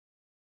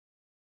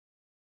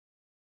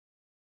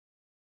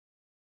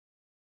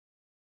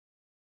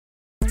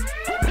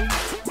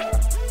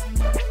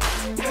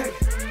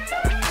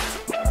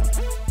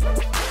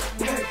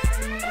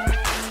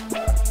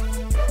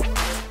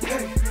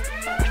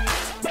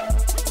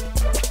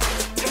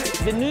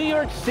The New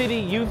York City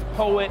Youth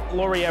Poet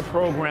Laureate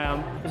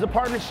Program is a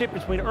partnership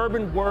between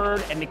Urban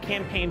Word and the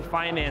Campaign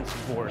Finance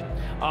Board.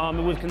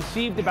 It was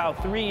conceived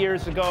about 3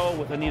 years ago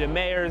with Anita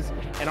Mayers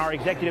and our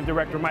executive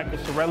director, Michael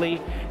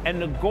Sorelli, and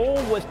the goal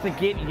was to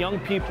get young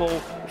people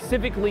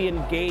civically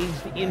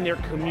engaged in their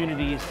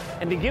communities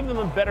and to give them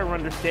a better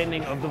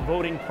understanding of the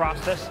voting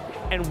process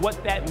and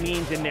what that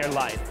means in their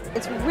life.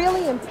 It's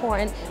really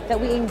important that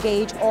we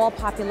engage all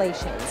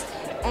populations.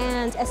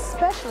 And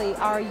especially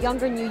our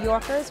younger New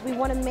Yorkers, we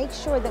want to make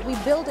sure that we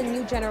build a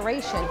new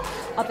generation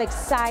of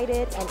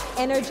excited and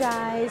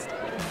energized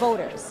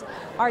voters.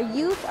 Our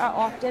youth are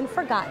often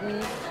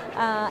forgotten,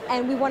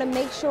 and we want to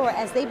make sure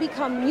as they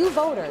become new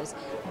voters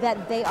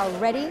that they are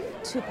ready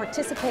to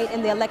participate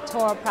in the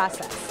electoral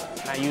process.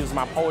 I use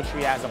my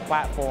poetry as a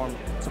platform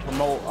to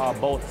promote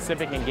both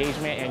civic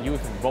engagement and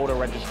youth voter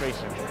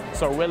registration.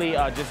 So really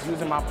just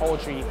using my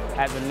poetry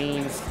as a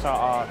means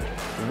to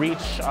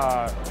reach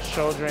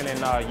children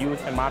and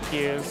youth and my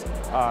peers,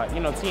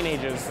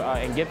 teenagers,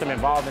 and get them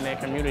involved in their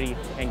community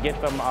and get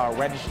them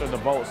registered to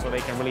vote so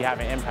they can really have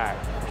an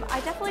impact. I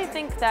definitely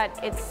think that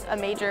it's a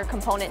major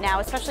component now,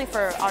 especially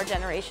for our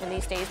generation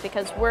these days,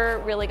 because we're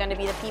really going to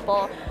be the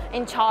people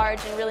in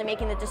charge and really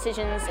making the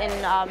decisions in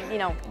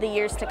the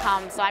years to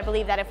come. So I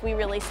believe that if we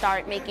really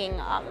start making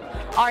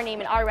our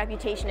name and our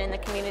reputation in the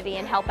community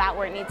and help out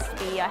where it needs to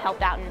be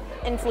helped out and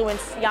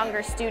influence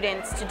younger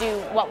students to do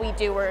what we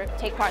do or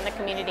take part in the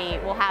community,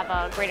 we'll have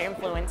a greater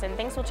influence and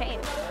things will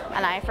change.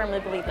 And I firmly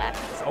believe that.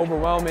 It's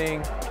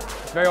overwhelming.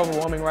 It's very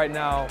overwhelming right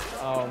now.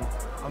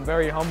 I'm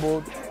very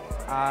humbled.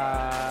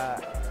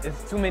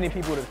 It's too many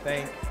people to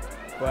thank,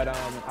 but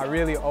I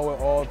really owe it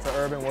all to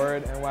Urban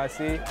Word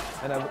NYC,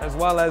 and as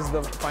well as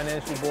the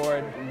financial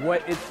board.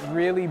 What it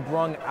really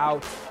brung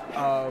out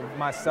of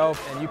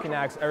myself, and you can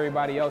ask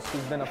everybody else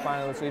who's been a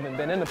finalist or even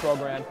been in the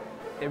program,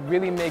 it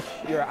really makes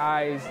your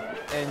eyes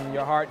and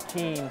your heart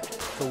keen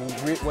to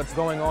what's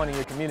going on in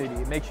your community.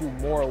 It makes you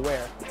more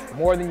aware,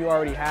 more than you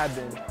already have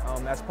been.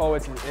 As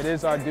poets, it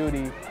is our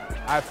duty,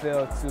 I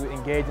feel, to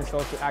engage in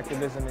social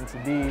activism and to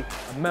be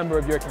a member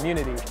of your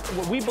community.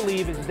 What we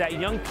believe is that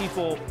young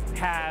people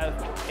have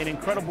an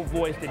incredible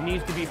voice that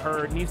needs to be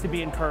heard, needs to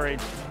be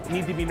encouraged,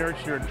 needs to be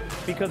nurtured,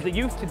 because the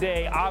youth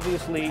today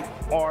obviously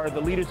are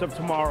the leaders of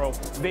tomorrow.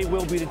 They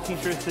will be the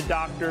teachers, the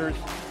doctors,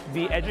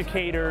 the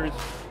educators,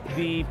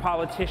 the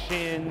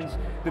politicians,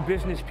 the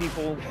business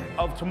people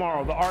of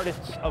tomorrow, the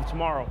artists of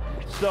tomorrow.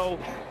 So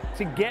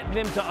to get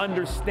them to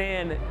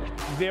understand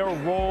their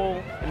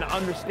role and to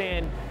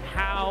understand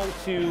how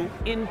to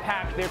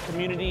impact their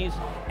communities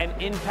and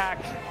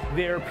impact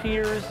their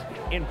peers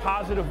in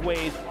positive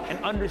ways,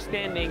 and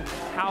understanding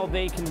how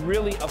they can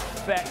really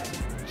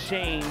affect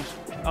change,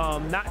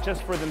 not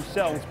just for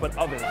themselves, but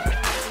others.